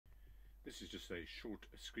This is just a short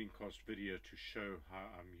screencast video to show how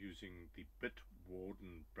I'm using the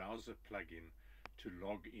Bitwarden browser plugin to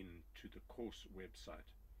log in to the course website.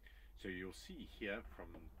 So you'll see here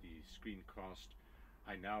from the screencast,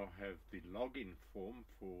 I now have the login form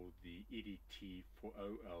for the EDT for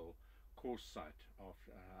OL course site.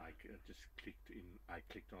 After I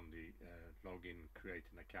clicked on the login, create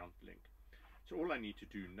an account link. So all I need to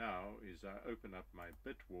do now is open up my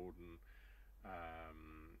Bitwarden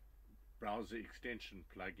browser extension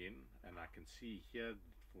plugin, and I can see here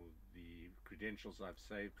for the credentials I've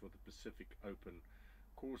saved for the Pacific Open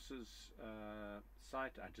courses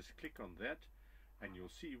site. I just click on that and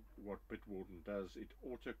you'll see what Bitwarden does. It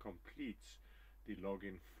auto completes the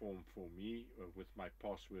login form for me with my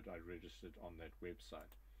password I registered on that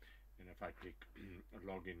website. And if I click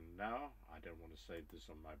login now, I don't want to save this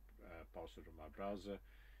on my password on my browser,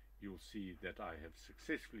 you'll see that I have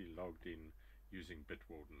successfully logged in using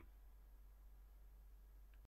Bitwarden.